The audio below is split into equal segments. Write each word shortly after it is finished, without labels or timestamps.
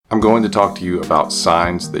going to talk to you about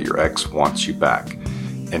signs that your ex wants you back.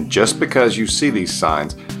 And just because you see these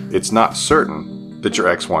signs, it's not certain that your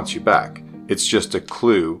ex wants you back. It's just a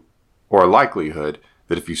clue or a likelihood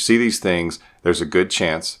that if you see these things, there's a good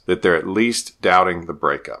chance that they're at least doubting the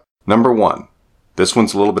breakup. Number one, this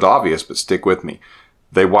one's a little bit obvious, but stick with me.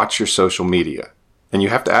 They watch your social media. And you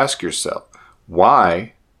have to ask yourself,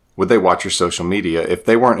 why would they watch your social media if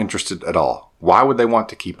they weren't interested at all? Why would they want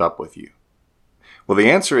to keep up with you? Well,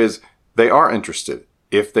 the answer is they are interested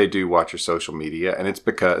if they do watch your social media, and it's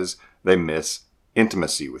because they miss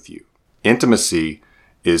intimacy with you. Intimacy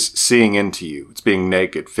is seeing into you. It's being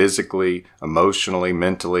naked physically, emotionally,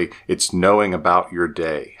 mentally. It's knowing about your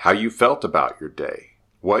day, how you felt about your day,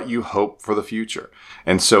 what you hope for the future.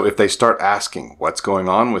 And so if they start asking what's going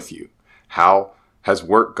on with you, how has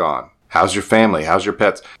work gone? How's your family? How's your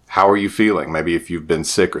pets? How are you feeling? Maybe if you've been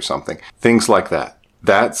sick or something. Things like that.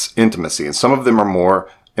 That's intimacy. And some of them are more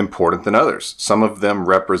important than others. Some of them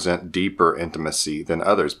represent deeper intimacy than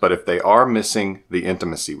others. But if they are missing the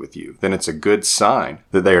intimacy with you, then it's a good sign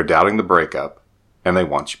that they are doubting the breakup and they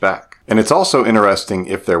want you back. And it's also interesting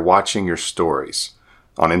if they're watching your stories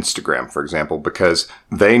on Instagram, for example, because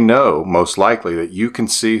they know most likely that you can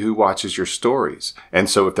see who watches your stories. And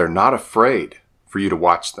so if they're not afraid for you to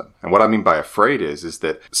watch them, and what I mean by afraid is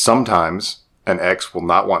that sometimes an ex will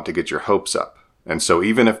not want to get your hopes up. And so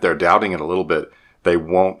even if they're doubting it a little bit, they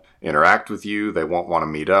won't interact with you, they won't want to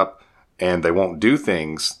meet up, and they won't do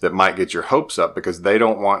things that might get your hopes up because they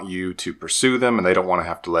don't want you to pursue them and they don't want to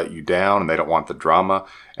have to let you down and they don't want the drama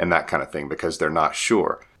and that kind of thing because they're not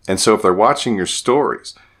sure. And so if they're watching your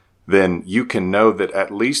stories, then you can know that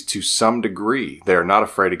at least to some degree, they're not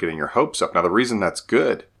afraid of getting your hopes up. Now, the reason that's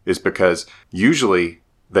good is because usually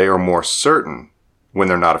they are more certain when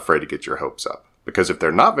they're not afraid to get your hopes up. Because if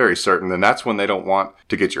they're not very certain, then that's when they don't want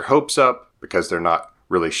to get your hopes up because they're not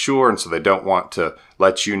really sure. And so they don't want to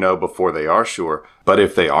let you know before they are sure. But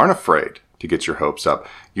if they aren't afraid to get your hopes up,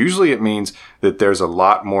 usually it means that there's a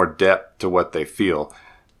lot more depth to what they feel.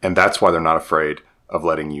 And that's why they're not afraid of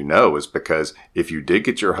letting you know, is because if you did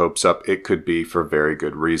get your hopes up, it could be for very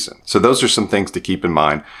good reason. So those are some things to keep in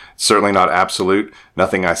mind. Certainly not absolute.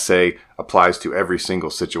 Nothing I say applies to every single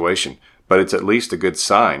situation, but it's at least a good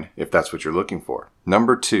sign if that's what you're looking for.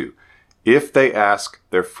 Number two, if they ask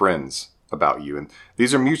their friends about you, and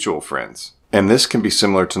these are mutual friends, and this can be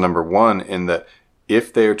similar to number one in that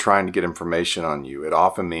if they are trying to get information on you, it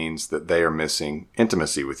often means that they are missing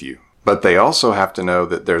intimacy with you. But they also have to know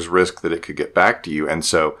that there's risk that it could get back to you. And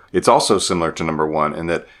so it's also similar to number one in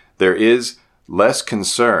that there is less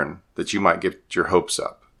concern that you might get your hopes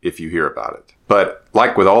up if you hear about it. But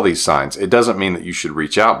like with all these signs, it doesn't mean that you should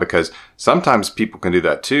reach out, because sometimes people can do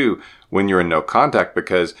that too when you're in no contact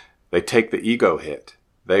because they take the ego hit.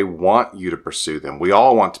 They want you to pursue them. We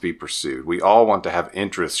all want to be pursued. We all want to have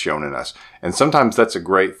interest shown in us. And sometimes that's a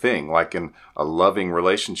great thing, like in a loving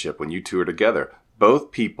relationship when you two are together.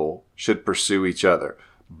 Both people should pursue each other.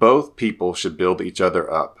 Both people should build each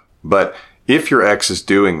other up. But if your ex is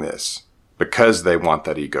doing this because they want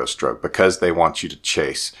that ego stroke, because they want you to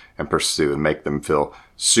chase and pursue and make them feel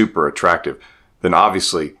super attractive, then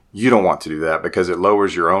obviously you don't want to do that because it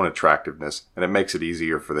lowers your own attractiveness and it makes it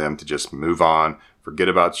easier for them to just move on, forget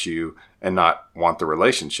about you, and not want the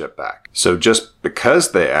relationship back. So just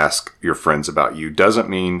because they ask your friends about you doesn't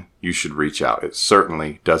mean you should reach out. It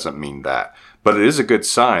certainly doesn't mean that. But it is a good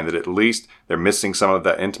sign that at least they're missing some of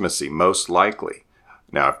that intimacy, most likely.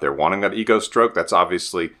 Now, if they're wanting that ego stroke, that's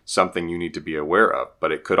obviously something you need to be aware of.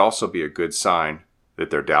 But it could also be a good sign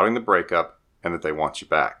that they're doubting the breakup and that they want you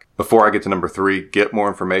back. Before I get to number three, get more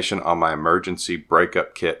information on my emergency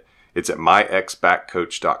breakup kit. It's at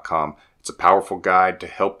myexbackcoach.com. It's a powerful guide to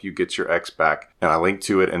help you get your ex back, and I link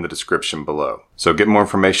to it in the description below. So get more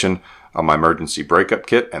information on my emergency breakup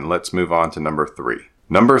kit, and let's move on to number three.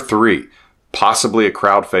 Number three, possibly a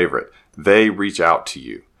crowd favorite. They reach out to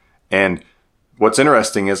you. And what's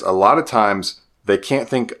interesting is a lot of times they can't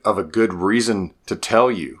think of a good reason to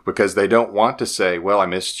tell you because they don't want to say, well, I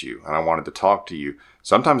missed you and I wanted to talk to you.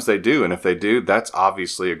 Sometimes they do. And if they do, that's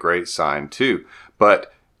obviously a great sign too.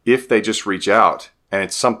 But if they just reach out and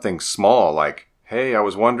it's something small like, hey, I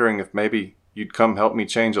was wondering if maybe you'd come help me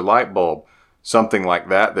change a light bulb, something like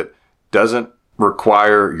that, that doesn't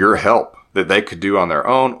require your help, that they could do on their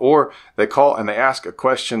own, or they call and they ask a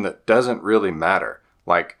question that doesn't really matter.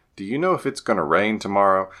 Like, do you know if it's going to rain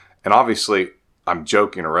tomorrow? And obviously, I'm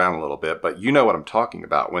joking around a little bit, but you know what I'm talking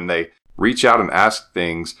about when they reach out and ask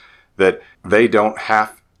things that they don't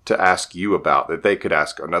have to ask you about, that they could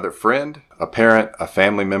ask another friend, a parent, a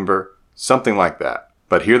family member, something like that.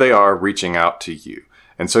 But here they are reaching out to you.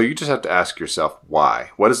 And so you just have to ask yourself,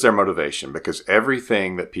 why? What is their motivation? Because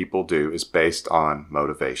everything that people do is based on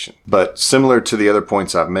motivation. But similar to the other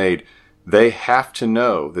points I've made, they have to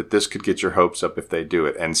know that this could get your hopes up if they do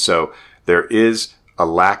it. And so there is a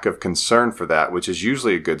lack of concern for that, which is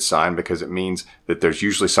usually a good sign because it means that there's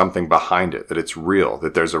usually something behind it, that it's real,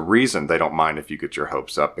 that there's a reason they don't mind if you get your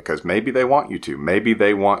hopes up because maybe they want you to. Maybe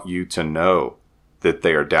they want you to know that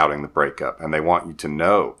they are doubting the breakup and they want you to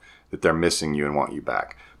know that they're missing you and want you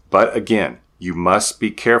back. But again, you must be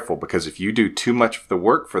careful because if you do too much of the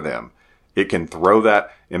work for them, it can throw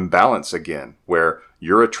that imbalance again where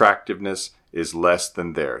your attractiveness is less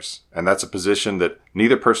than theirs. And that's a position that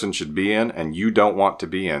neither person should be in and you don't want to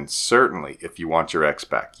be in, certainly if you want your ex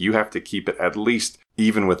back. You have to keep it at least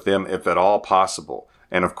even with them if at all possible.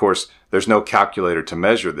 And of course, there's no calculator to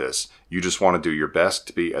measure this. You just want to do your best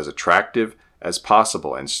to be as attractive as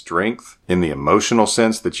possible, and strength in the emotional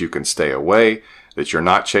sense that you can stay away, that you're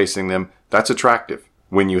not chasing them. That's attractive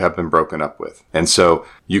when you have been broken up with. And so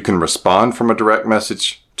you can respond from a direct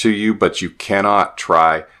message to you, but you cannot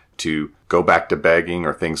try to go back to begging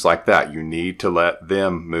or things like that. You need to let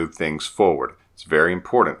them move things forward. It's very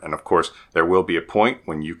important. And of course, there will be a point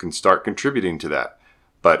when you can start contributing to that.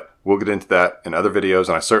 But we'll get into that in other videos,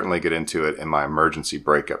 and I certainly get into it in my emergency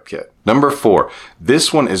breakup kit. Number 4,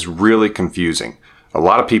 this one is really confusing. A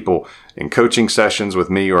lot of people in coaching sessions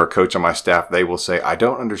with me or a coach on my staff, they will say, I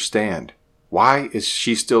don't understand. Why is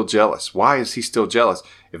she still jealous? Why is he still jealous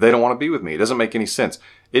if they don't want to be with me? It doesn't make any sense.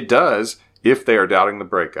 It does if they are doubting the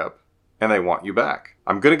breakup and they want you back.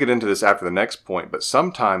 I'm going to get into this after the next point, but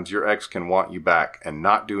sometimes your ex can want you back and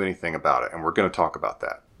not do anything about it, and we're going to talk about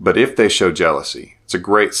that. But if they show jealousy, it's a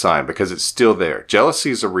great sign because it's still there. Jealousy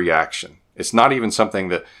is a reaction. It's not even something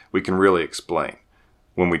that we can really explain.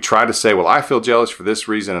 When we try to say, well, I feel jealous for this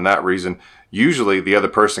reason and that reason, usually the other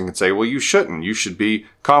person can say, well, you shouldn't. You should be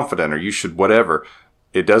confident or you should whatever.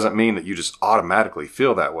 It doesn't mean that you just automatically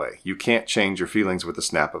feel that way. You can't change your feelings with the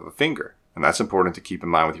snap of a finger. And that's important to keep in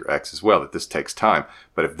mind with your ex as well, that this takes time.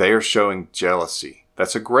 But if they are showing jealousy,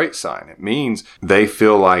 that's a great sign. It means they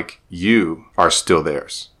feel like you are still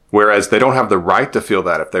theirs. Whereas they don't have the right to feel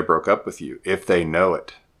that if they broke up with you. If they know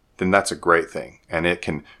it, then that's a great thing. And it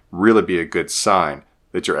can really be a good sign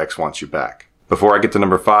that your ex wants you back. Before I get to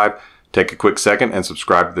number 5, take a quick second and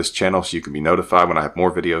subscribe to this channel so you can be notified when I have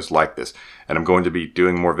more videos like this. And I'm going to be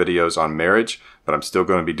doing more videos on marriage, but I'm still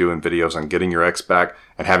going to be doing videos on getting your ex back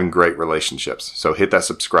and having great relationships. So hit that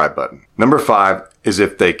subscribe button. Number 5 is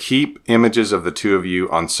if they keep images of the two of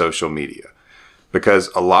you on social media. Because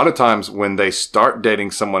a lot of times when they start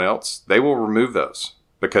dating someone else, they will remove those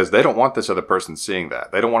because they don't want this other person seeing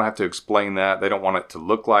that. They don't want to have to explain that. They don't want it to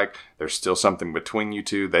look like there's still something between you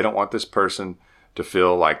two. They don't want this person to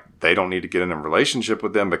feel like they don't need to get in a relationship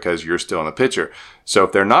with them because you're still in the picture. So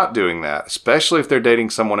if they're not doing that, especially if they're dating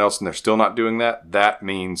someone else and they're still not doing that, that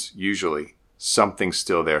means usually something's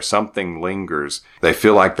still there. Something lingers. They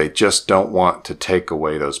feel like they just don't want to take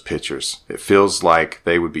away those pictures. It feels like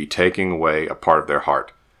they would be taking away a part of their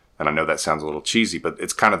heart. And I know that sounds a little cheesy, but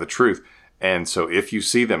it's kind of the truth. And so if you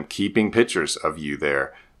see them keeping pictures of you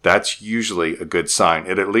there, that's usually a good sign.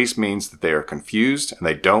 It at least means that they are confused and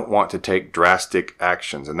they don't want to take drastic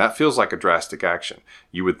actions. And that feels like a drastic action.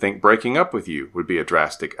 You would think breaking up with you would be a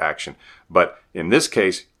drastic action. But in this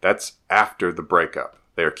case, that's after the breakup.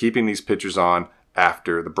 They are keeping these pictures on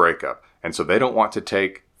after the breakup. And so they don't want to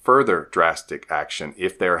take further drastic action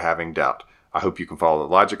if they're having doubt. I hope you can follow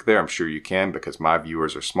the logic there. I'm sure you can because my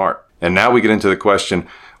viewers are smart. And now we get into the question,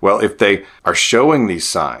 well, if they are showing these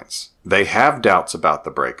signs, they have doubts about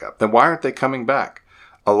the breakup, then why aren't they coming back?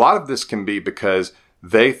 A lot of this can be because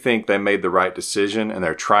they think they made the right decision and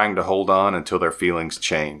they're trying to hold on until their feelings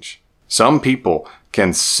change. Some people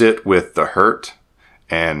can sit with the hurt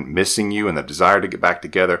and missing you and the desire to get back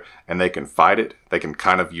together, and they can fight it. They can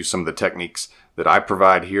kind of use some of the techniques that I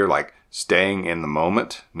provide here, like staying in the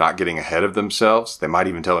moment, not getting ahead of themselves. They might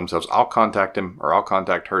even tell themselves, I'll contact him or I'll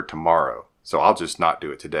contact her tomorrow, so I'll just not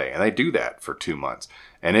do it today. And they do that for 2 months.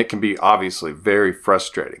 And it can be obviously very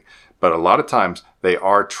frustrating. But a lot of times they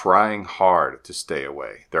are trying hard to stay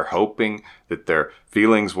away. They're hoping that their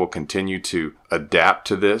feelings will continue to adapt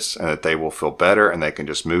to this and that they will feel better and they can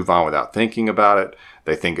just move on without thinking about it.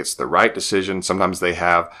 They think it's the right decision. Sometimes they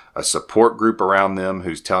have a support group around them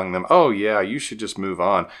who's telling them, oh yeah, you should just move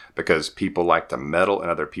on, because people like to meddle in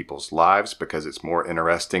other people's lives because it's more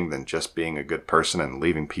interesting than just being a good person and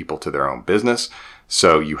leaving people to their own business.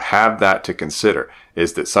 So you have that to consider,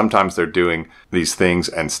 is that sometimes they're doing these things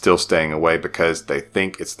and still staying away because they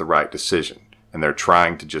think it's the right decision and they're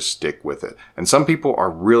trying to just stick with it. And some people are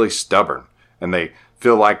really stubborn and they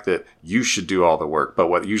feel like that you should do all the work. But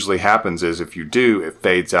what usually happens is if you do, it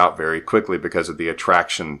fades out very quickly because of the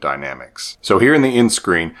attraction dynamics. So here in the end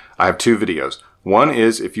screen, I have two videos. One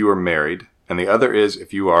is if you are married, and the other is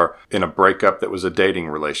if you are in a breakup that was a dating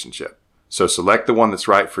relationship. So select the one that's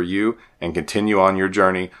right for you and continue on your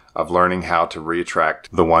journey of learning how to reattract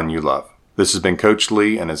the one you love. This has been Coach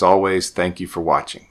Lee, and as always, thank you for watching.